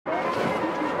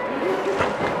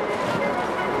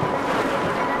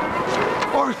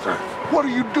Arthur, what are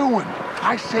you doing?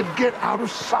 I said get out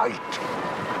of sight.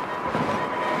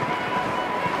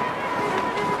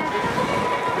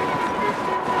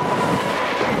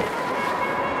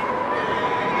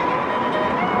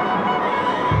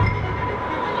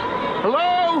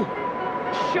 Hello?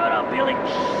 Shut up, Billy.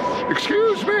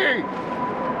 Excuse me.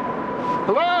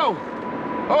 Hello?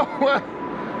 Oh, well,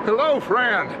 hello,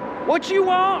 friend. What you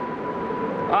want?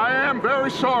 I am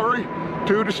very sorry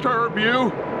to disturb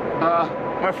you.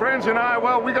 My friends and I,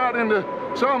 well, we got into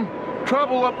some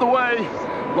trouble up the way,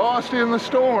 lost in the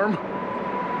storm.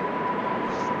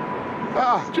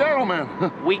 Gentlemen.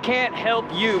 We can't help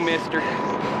you, mister.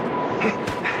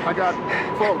 I got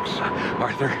folks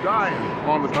Arthur. dying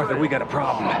on the trail. Arthur, we got a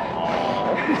problem.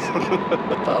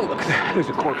 Folks, there's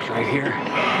a corpse right here.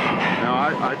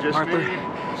 Now, I just Arthur, need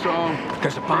some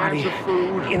there's a body cans of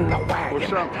food in the wagon. or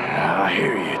something. I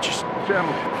hear you. Just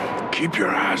Gentlemen, keep your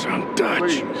eyes on Dutch.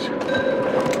 please.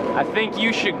 I think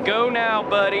you should go now,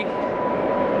 buddy.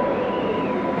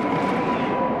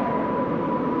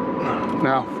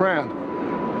 Now, friend,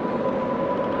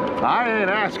 I ain't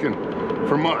asking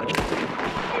for much.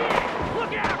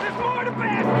 Look out, there's more to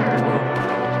bastard!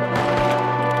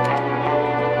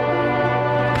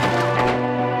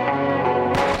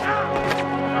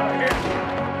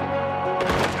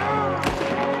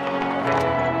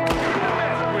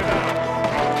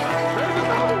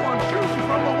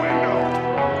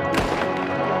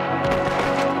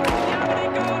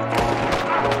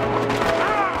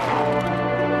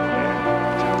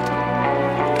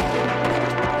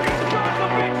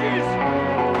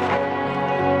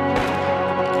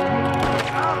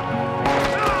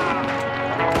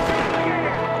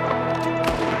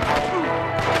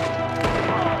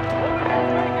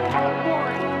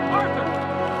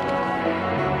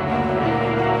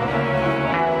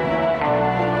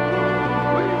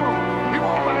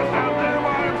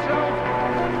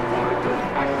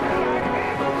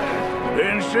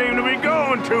 Seem to be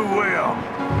going too well.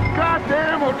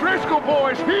 Goddamn O'Driscoll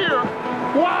boys here!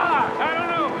 Why? I don't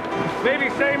know. Maybe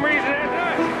same reason as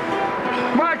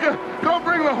us. Micah, go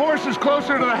bring the horses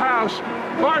closer to the house.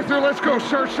 Arthur, let's go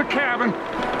search the cabin.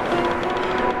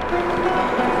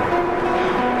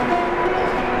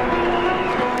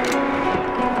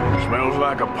 Smells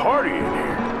like a party in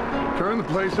here. Turn the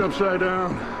place upside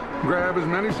down. Grab as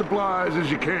many supplies as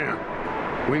you can.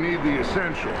 We need the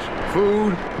essentials.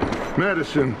 Food,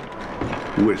 medicine,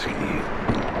 whiskey.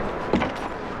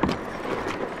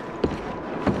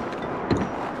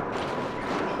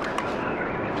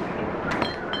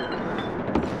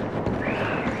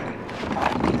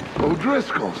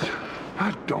 O'Driscoll's.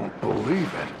 I don't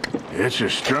believe it. It's a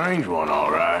strange one,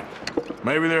 all right.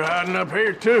 Maybe they're hiding up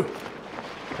here, too.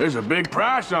 There's a big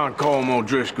price on Colm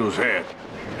O'Driscoll's head.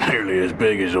 Nearly as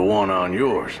big as the one on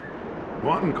yours.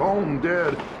 Wanting Colm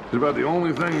dead is about the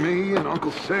only thing me and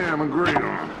Uncle Sam agree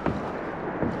on.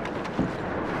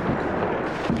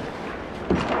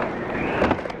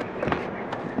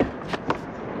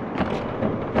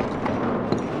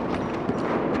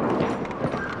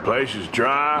 Place is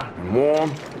dry and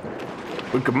warm.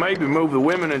 We could maybe move the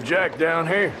women and Jack down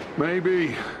here.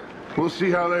 Maybe. We'll see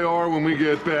how they are when we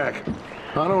get back.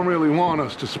 I don't really want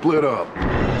us to split up.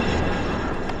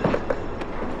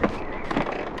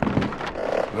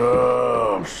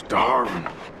 Oh, I'm starving.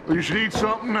 You should eat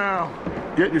something now.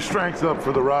 Get your strength up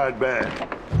for the ride back.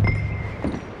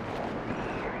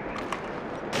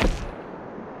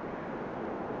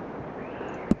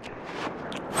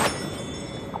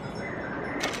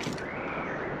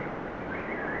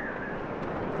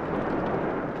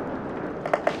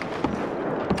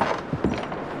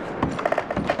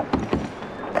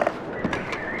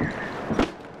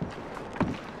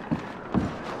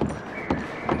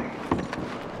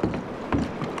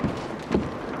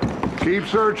 Keep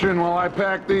searching while I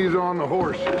pack these on the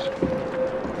horses.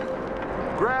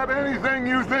 Grab anything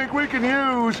you think we can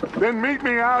use, then meet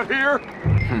me out here.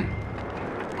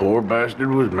 Poor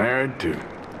bastard was married, too.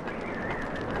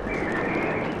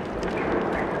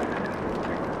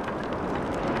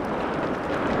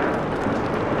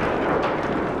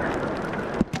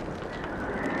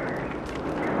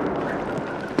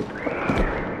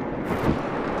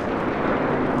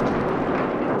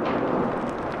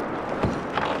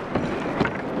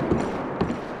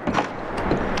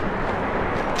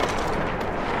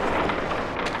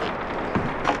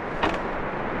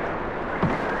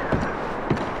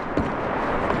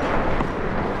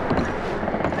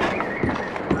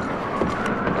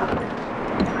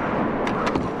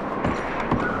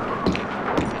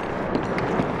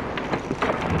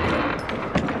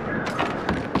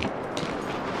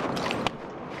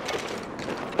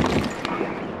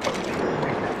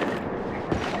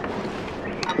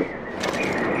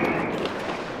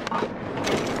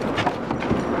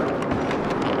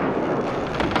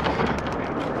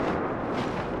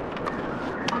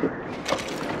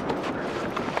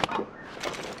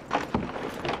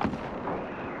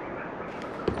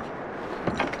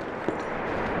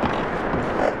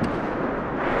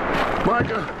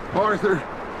 Arthur,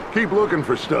 keep looking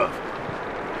for stuff.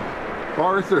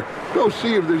 Arthur, go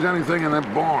see if there's anything in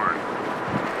that barn.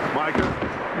 Micah,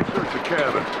 you search the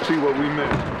cabin, see what we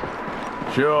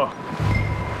missed. Sure.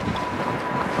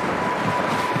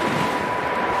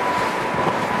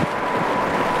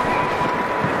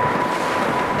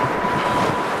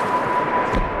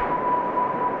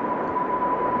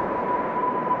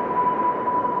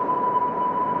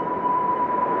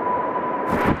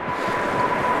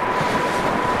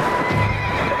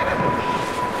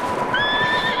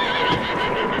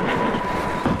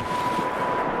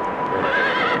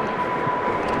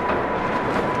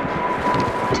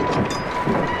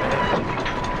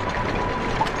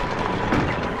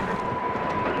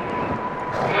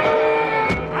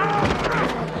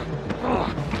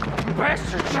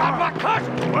 Bastard shot my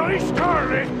cousin! Well, he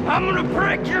started it. I'm gonna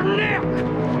break your neck!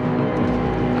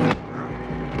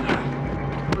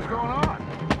 What's going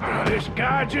on? This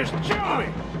guy just chewed me.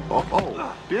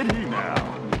 Oh, did he now?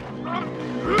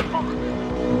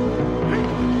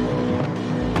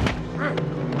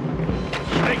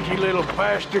 Sneaky little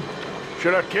bastard.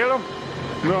 Should I kill him?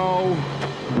 No.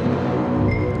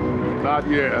 Not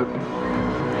yet.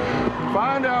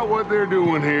 Find out what they're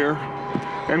doing here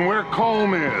and where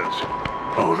Colm is.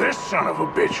 Oh, this son of a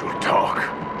bitch will talk.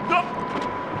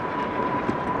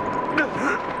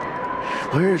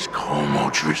 Where's Colm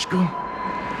O'Driscoll?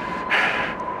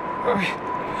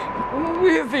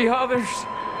 With the others.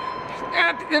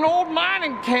 At an old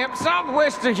mining camp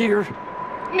southwest of here.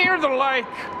 Near the lake.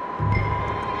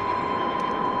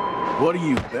 What are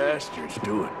you bastards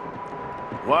doing?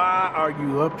 Why are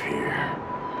you up here?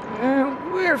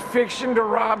 We're fixing to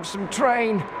rob some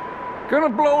train. Gonna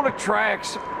blow the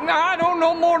tracks. I don't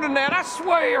know more than that, I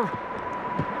swear.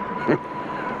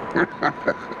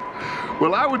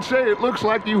 Well, I would say it looks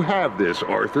like you have this,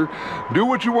 Arthur. Do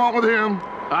what you want with him.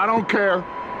 I don't care.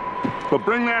 But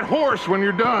bring that horse when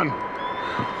you're done.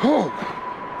 Oh.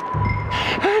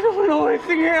 I don't know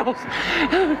anything else.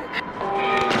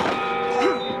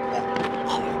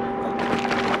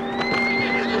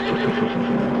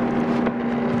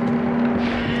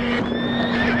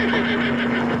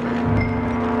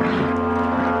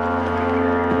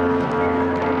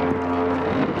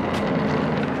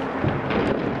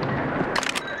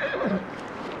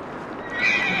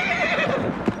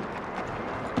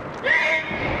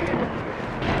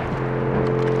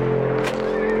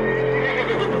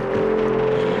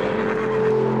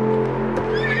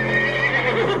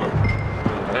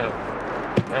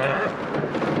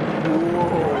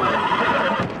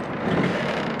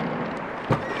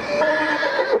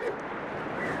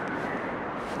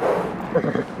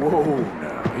 Whoa,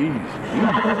 now, easy.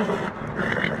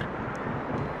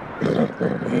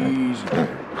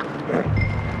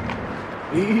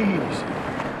 Easy.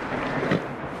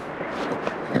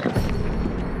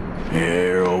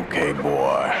 You're okay,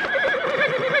 boy.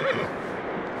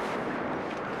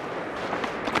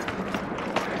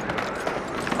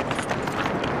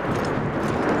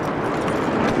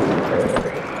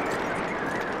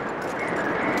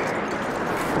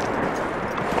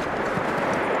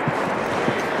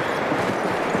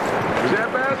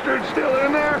 Still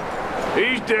in there?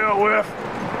 He's dealt with.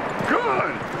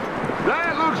 Good.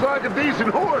 That looks like a decent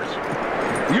horse.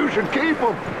 You should keep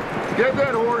him. Get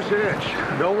that horse hitched.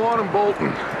 Don't want him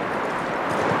bolting.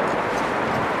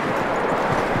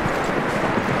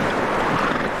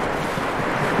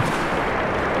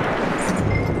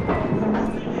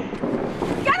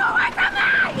 Get away from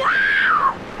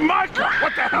me! Michael,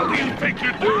 what the hell do you think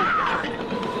you're doing?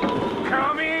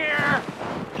 Come here!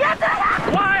 Get the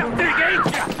hell! Wild thing, ain't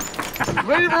ya?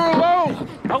 Leave her alone.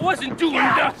 I wasn't doing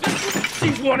nothing.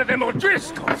 She's one of them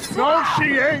O'Driscolls. No,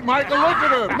 she ain't, Michael. Look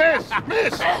at her. Miss.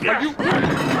 Are you...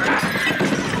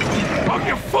 Oh,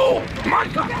 you fool!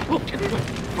 Michael!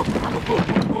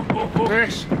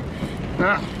 Miss.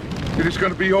 Now, it is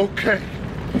going to be okay.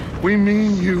 We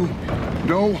mean you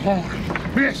no harm.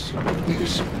 Miss.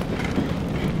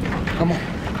 Come on.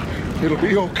 It'll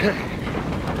be okay.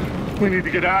 We need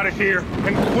to get out of here,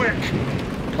 and quick.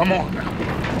 Come on now.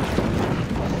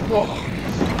 Oh.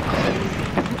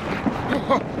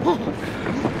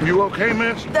 You okay,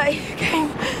 miss? They came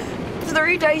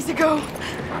 3 days ago.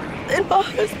 And my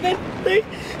husband,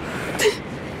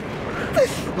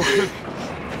 Okay.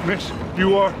 Miss,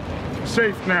 you are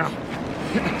safe now.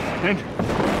 And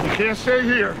you can't stay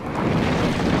here.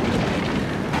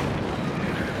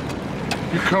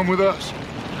 You come with us.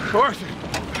 Arthur.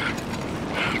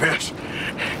 Miss,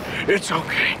 it's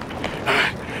okay.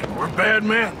 We're bad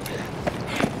men.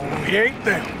 We ain't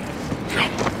them.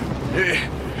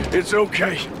 It's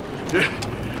okay.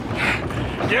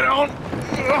 Get on.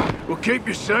 We'll keep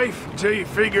you safe until you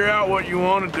figure out what you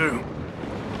want to do.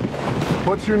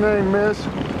 What's your name, miss?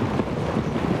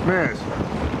 Miss?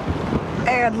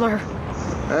 Adler.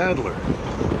 Adler.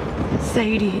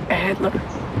 Sadie Adler.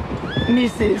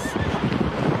 Mrs.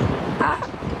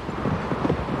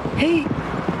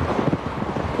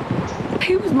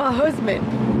 He was my husband.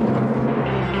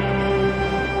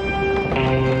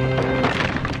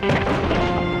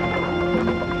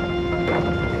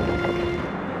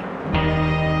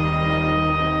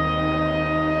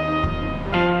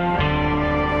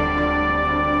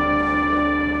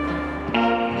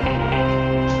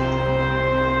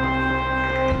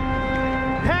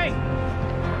 Hey!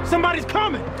 Somebody's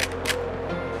coming!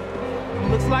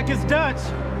 Looks like it's Dutch.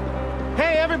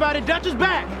 Hey, everybody, Dutch is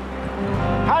back!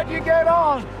 How'd you get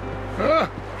on?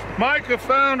 Micah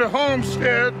found a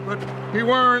homestead, but he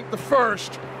weren't the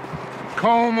first.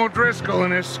 Colm O'Driscoll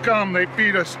and his scum, they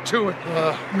beat us to it.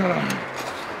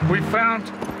 We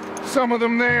found some of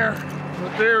them there,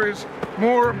 but there is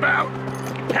more about.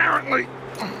 Apparently,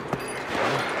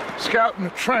 scouting the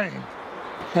train.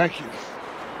 Thank you.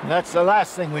 That's the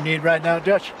last thing we need right now,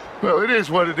 Dutch. Well, it is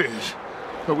what it is.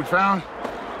 But we found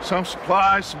some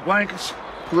supplies, some blankets,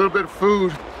 a little bit of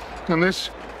food, and this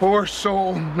poor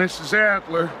soul, Mrs.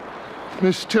 Adler,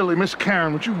 Miss Tilly, Miss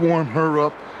Karen, would you warm her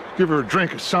up? Give her a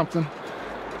drink or something?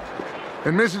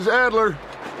 And Mrs. Adler,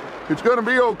 it's gonna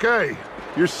be okay.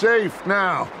 You're safe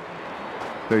now.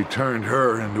 They turned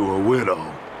her into a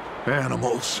widow.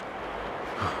 Animals.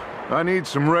 I need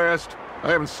some rest.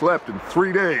 I haven't slept in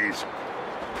 3 days.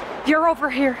 You're over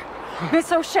here.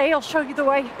 Miss O'Shea will show you the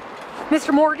way.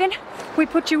 Mr. Morgan, we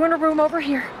put you in a room over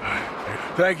here.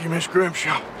 Thank you, Miss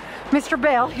Grimshaw. Mr.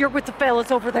 Bell, you're with the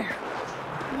fellas over there.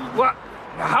 What?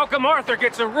 How come Arthur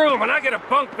gets a room and I get a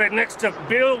bunk bed next to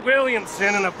Bill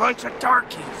Williamson and a bunch of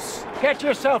darkies? Get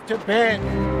yourself to bed.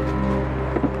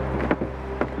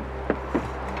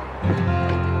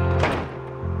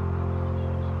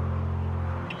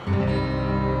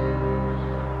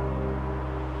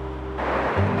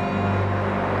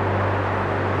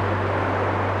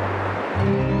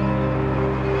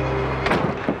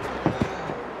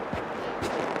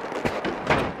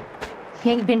 He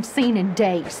ain't been seen in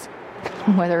days.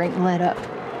 Weather ain't let up.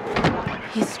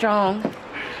 He's strong,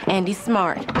 and he's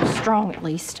smart. Strong, at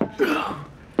least.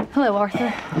 Hello,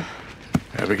 Arthur.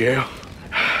 Abigail?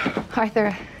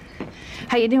 Arthur,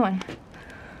 how you doing?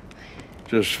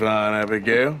 Just fine,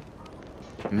 Abigail.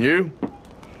 And you?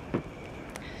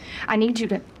 I need you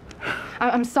to...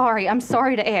 I'm sorry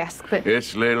to ask, but...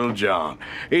 It's little John.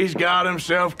 He's got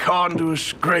himself caught into a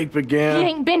scrape again. He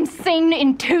ain't been seen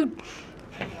in 2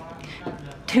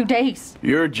 days.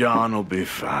 Your John will be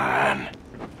fine.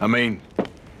 I mean,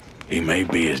 he may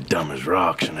be as dumb as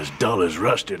rocks and as dull as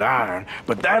rusted iron,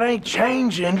 but that ain't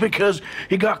changing because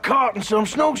he got caught in some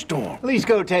snowstorm. Please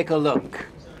go take a look.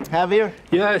 Javier?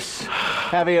 Yes.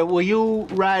 Javier, will you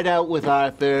ride out with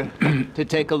Arthur to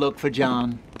take a look for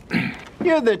John?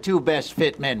 You're the 2 best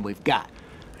fit men we've got.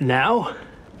 Now?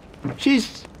 We're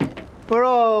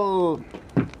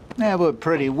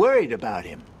pretty worried about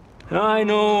him. I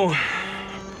know.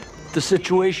 The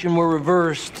situation were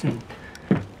reversed, and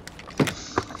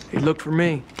he looked for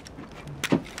me.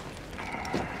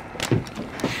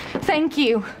 Thank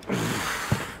you.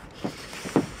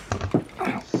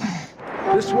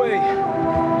 This way.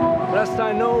 Last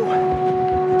I know,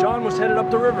 John was headed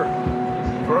up the river.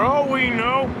 For all we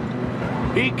know,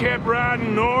 he kept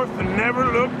riding north and never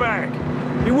looked back.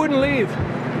 He wouldn't leave.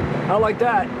 Not like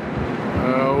that.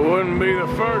 Wouldn't be the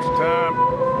first time.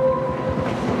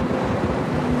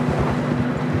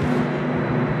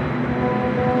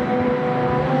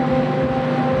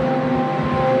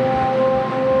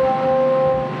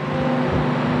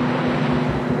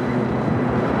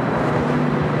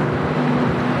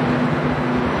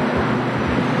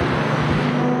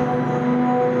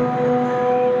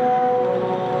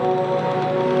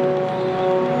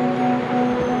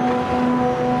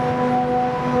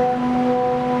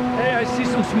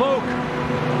 Smoke.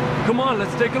 Come on,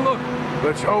 let's take a look.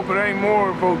 Let's hope it ain't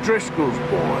more of O'Driscoll's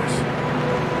boys.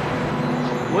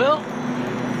 Well,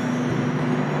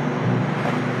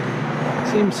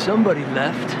 seems somebody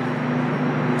left.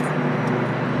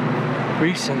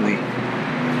 Recently.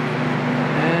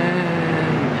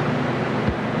 And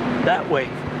that way.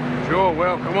 Sure,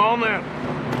 well, come on then.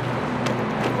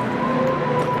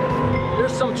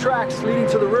 There's some tracks leading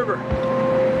to the river.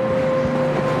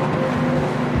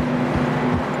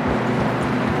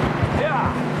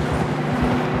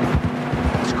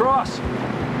 Cross.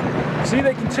 See,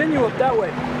 they continue up that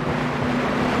way.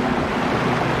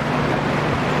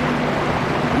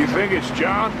 You think it's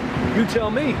John? You tell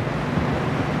me.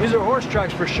 These are horse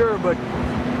tracks for sure, but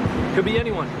could be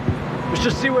anyone. Let's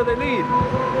just see where they lead.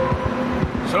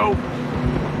 So,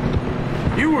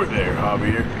 you were there,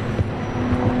 Javier.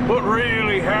 What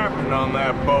really happened on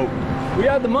that boat? We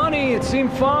had the money, it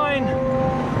seemed fine.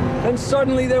 Then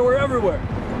suddenly they were everywhere.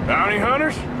 Bounty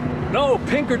hunters? No,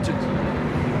 Pinkertons.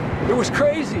 It was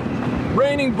crazy.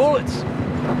 Raining bullets.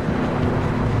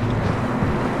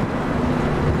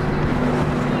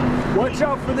 Watch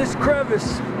out for this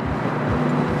crevice.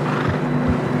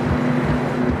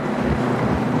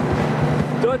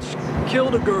 Dutch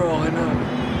killed a girl in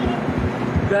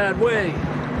a bad way.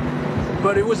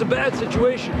 But it was a bad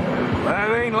situation. That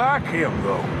ain't like him,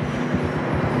 though.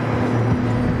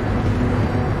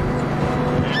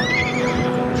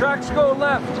 Tracks go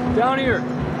left, down here.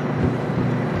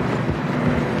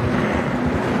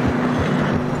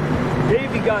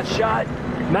 Davey got shot.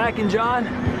 Mac and John,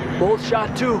 both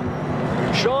shot too.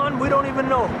 Sean, we don't even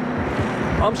know.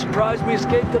 I'm surprised we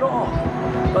escaped at all.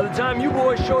 By the time you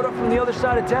boys showed up from the other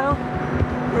side of town,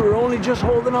 we were only just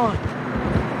holding on.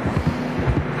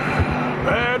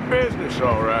 Bad business,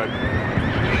 all right.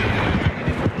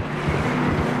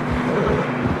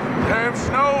 Damn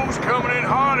snow's coming in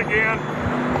hard again.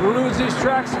 We'll lose these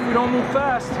tracks if we don't move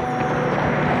fast.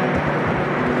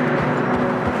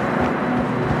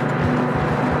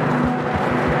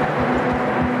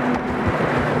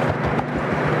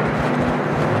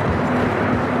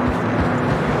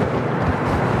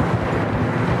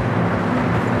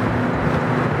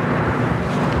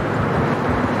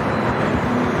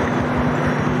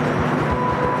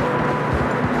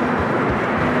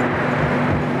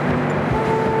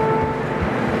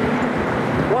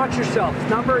 Watch yourself. It's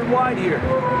not very wide here.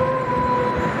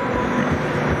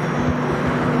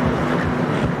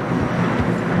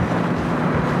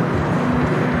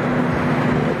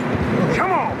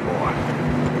 Come on, boy.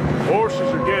 Horses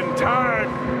are getting tired.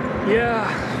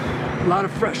 Yeah, a lot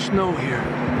of fresh snow here.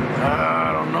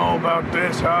 I don't know about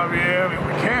this, Javier. I mean,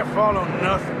 we can't follow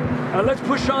nothing. Let's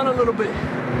push on a little bit.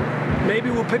 Maybe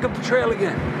we'll pick up the trail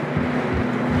again.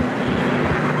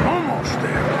 Almost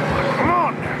there, boy. Come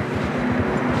on now.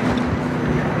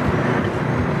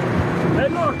 Hey,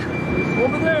 look!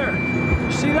 Over there!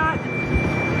 You see that?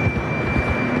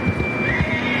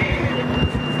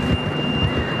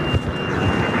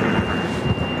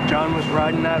 John was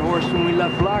riding that horse when we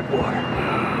left Blackwater.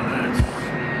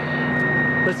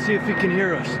 Let's see if he can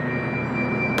hear us.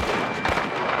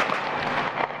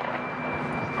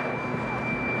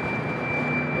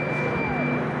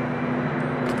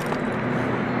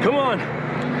 Come on!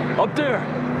 Up there!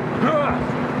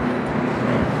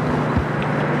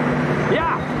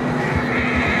 Yeah!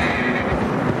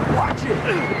 Watch it!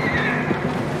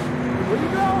 Where you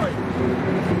going?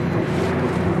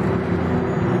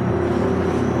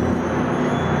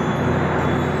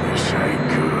 This ain't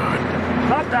good.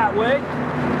 Not that way.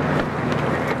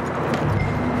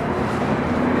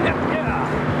 Yeah.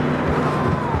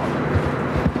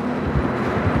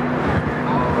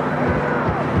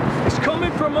 It's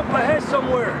coming from up ahead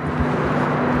somewhere.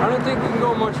 I don't think we can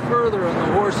go much further on the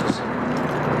horses.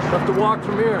 We'll have to walk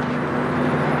from here.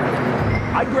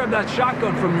 I'd grab that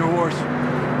shotgun from your horse.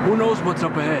 Who knows what's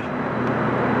up ahead?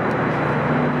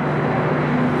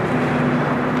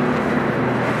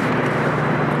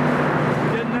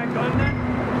 You getting that gun then?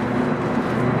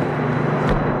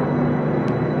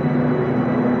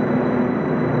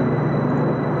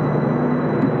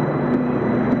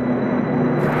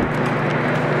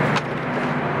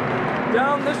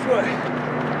 Down this way.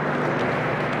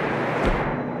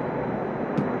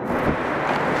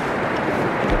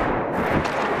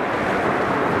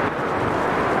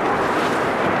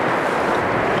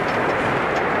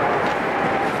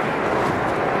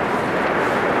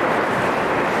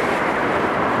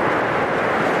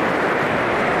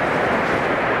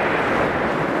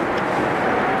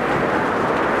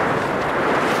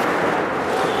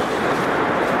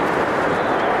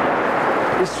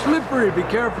 It's slippery, be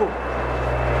careful.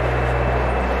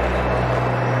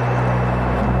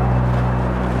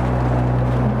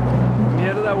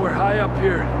 Yeah, that we're high up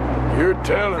here. You're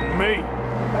telling me.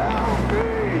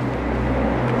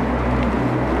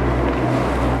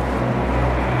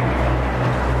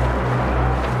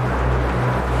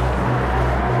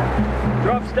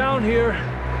 Drops down here.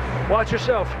 Watch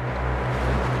yourself.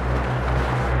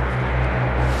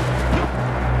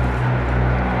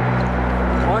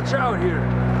 Watch out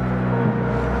here.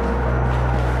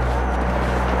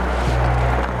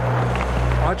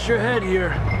 Watch your head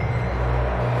here.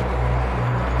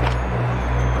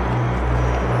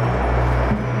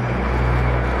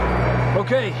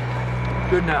 Okay,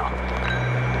 good now.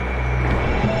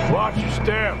 Watch your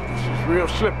step. This is real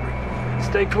slippery.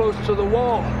 Stay close to the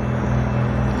wall.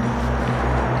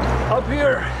 Up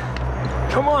here.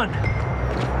 Come on.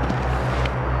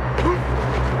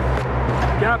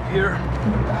 Gap here.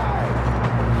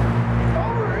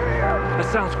 Over here! That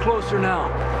sounds closer now.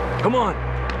 Come on.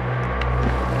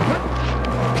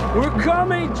 We're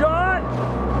coming, John!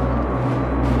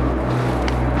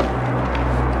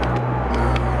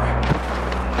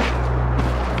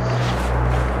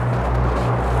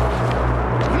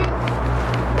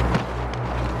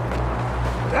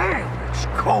 Damn, it's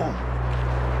cold.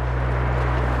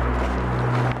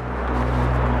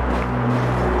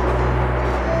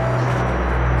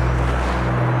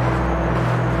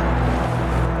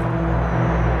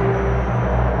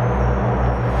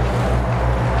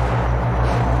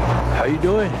 How you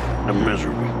doing? I'm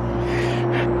miserable.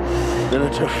 Been a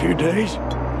tough few days.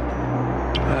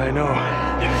 I know.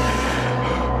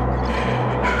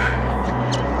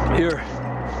 Here.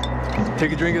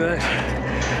 Take a drink of that.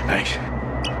 Thanks.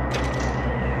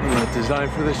 I'm not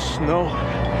designed for this snow.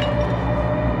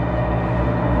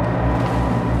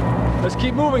 Let's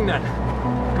keep moving then.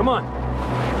 Come on.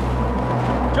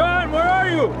 John, where are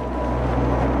you?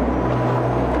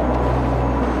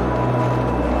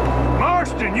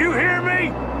 Marston, you hear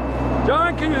me?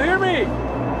 John, can you hear me?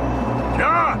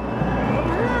 John!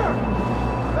 Over here!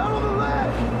 Down on the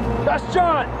ledge! That's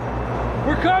John!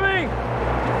 We're coming!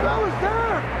 Fella's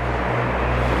there!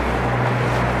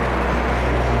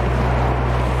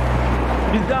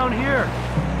 He's down here.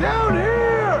 Down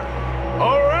here!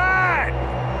 All right!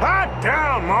 Hot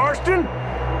down, Marston!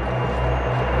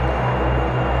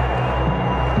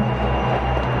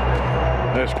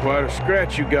 That's quite a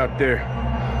scratch you got there.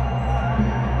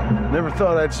 Never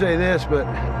thought I'd say this, but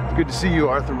it's good to see you,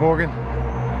 Arthur Morgan.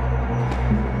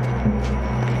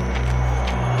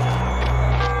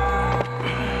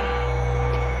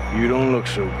 You don't look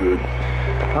so good.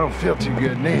 I don't feel too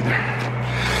good neither.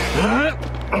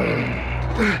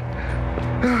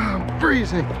 I'm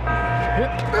freezing.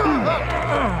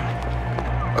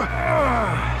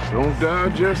 Don't die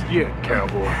just yet,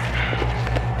 cowboy.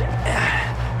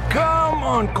 Come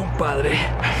on, compadre.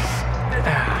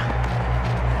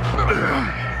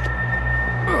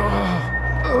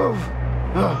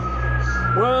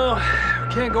 Well,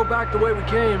 we can't go back the way we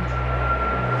came.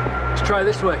 Let's try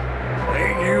this way.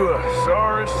 Ain't you a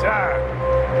sorry sight?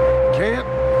 Can't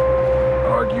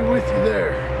argue with you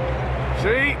there.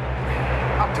 See?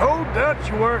 I told Dutch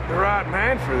you weren't the right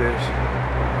man for this.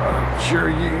 I'm sure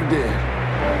you did.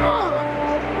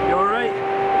 You all right?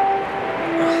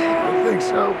 I think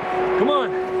so. Come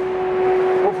on.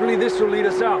 Hopefully this will lead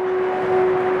us out.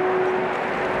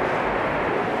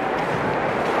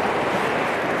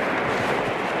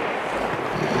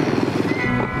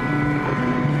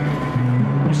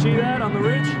 You see that on the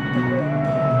ridge?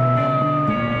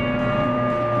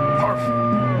 Perfect.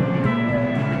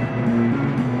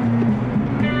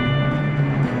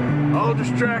 I'll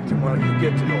distract him while you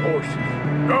get to the horses.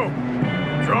 Go!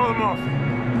 Draw them off.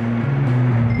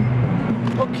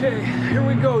 Okay, here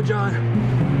we go, John.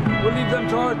 We'll leave them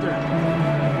to Arthur.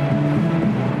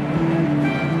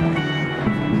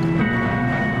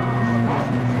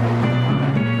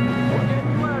 We'll get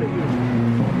you out of here.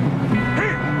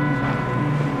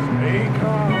 Stay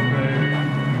calm, man.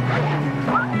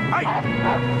 Hey!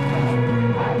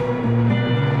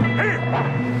 Hey,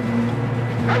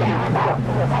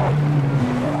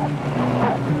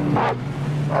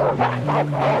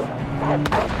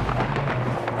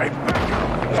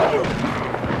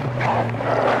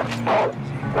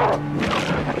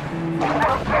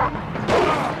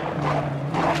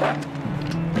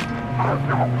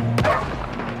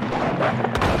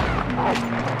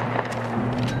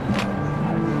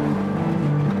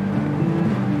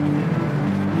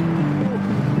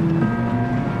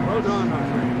 Well done,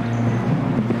 Arthur.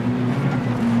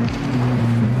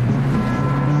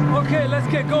 Okay, let's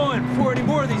get going before any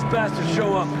more of these bastards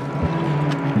show up.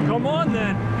 Come on,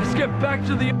 then. Let's get back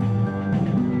to the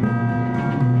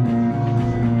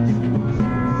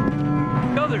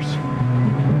others.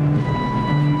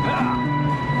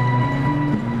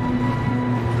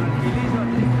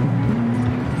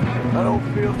 I don't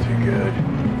feel too good.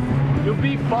 You'll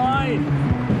be fine.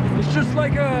 It's just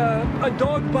like a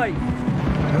dog bite.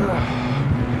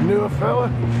 Knew a fella,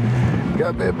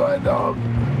 got bit by a dog,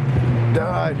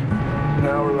 died an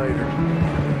hour later.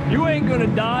 You ain't gonna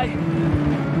die.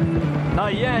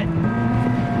 Not yet.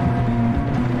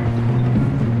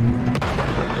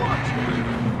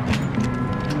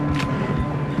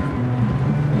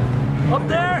 Up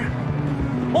there!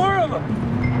 More of them!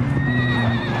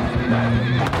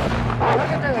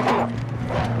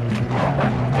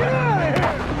 Get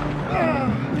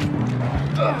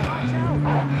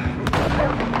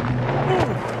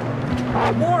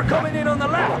More coming in on the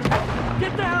left.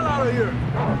 Get the hell out of here.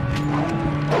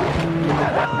 Get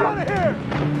the hell out of here.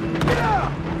 Yeah.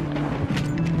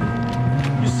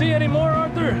 You see any more,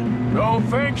 Arthur? Don't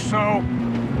think so.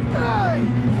 Hey!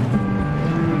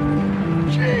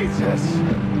 Jesus!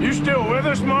 You still with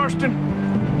us, Marston?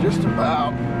 Just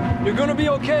about. You're gonna be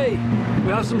okay.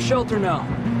 We have some shelter now.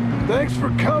 Thanks for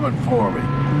coming for me.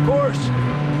 Of course.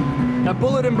 That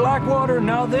bullet in Blackwater,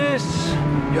 now this.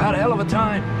 You had a hell of a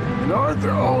time. And Arthur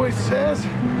always says,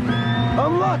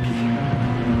 unlucky.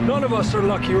 None of us are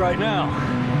lucky right now.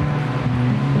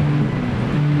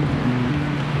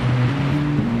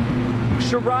 We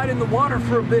should ride in the water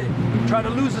for a bit. Try to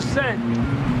lose a scent.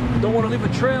 Don't want to leave a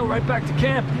trail right back to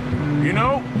camp. You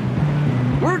know,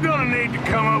 we're gonna need to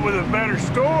come up with a better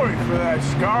story for that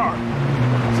scar.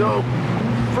 So,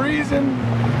 freezing,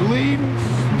 bleeding,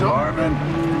 starving,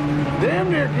 damn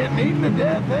near getting eaten to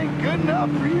death ain't good enough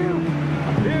for you.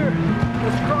 Here,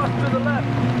 let's cross to the left.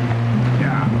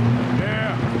 Yeah,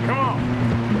 come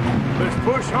on. Let's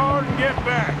push hard and get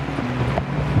back.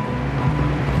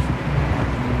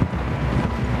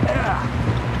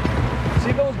 Yeah.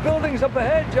 See those buildings up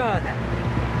ahead, John?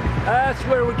 That's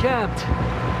where we camped.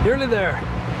 Nearly there.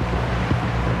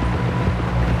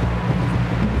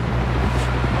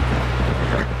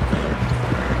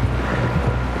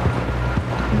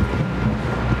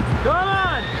 Come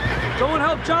on! Someone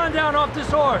help John down off this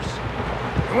horse.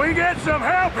 Can we get some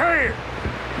help here?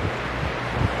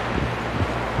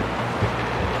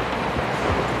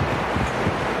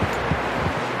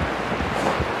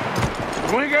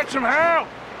 Can we get some help?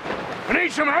 I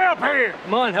need some help here.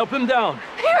 Come on, help him down.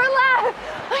 You're alive!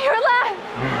 You're alive!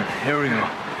 Here we go.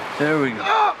 There we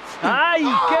go. Ay,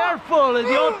 careful,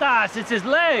 idiotas. It's his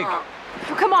leg. Oh,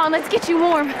 come on, let's get you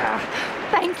warm.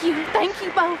 Thank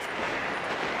you both.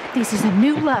 This is a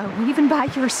new low, even by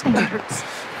your standards.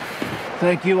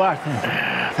 Thank you, Arthur.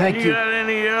 Thank you. You got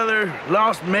any other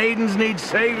lost maidens need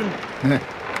saving?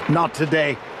 Not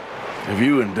today. Have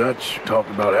you and Dutch talked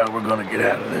about how we're gonna get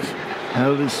out of this? I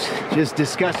was just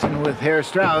discussing with Herr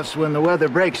Strauss when the weather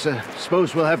breaks. I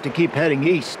suppose we'll have to keep heading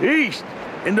east. East?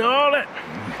 Into all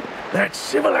that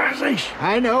civilization?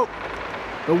 I know.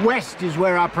 The west is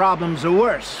where our problems are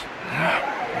worse.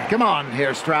 Come on,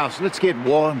 Herr Strauss, let's get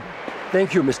warm.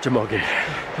 Thank you, Mr. Morgan.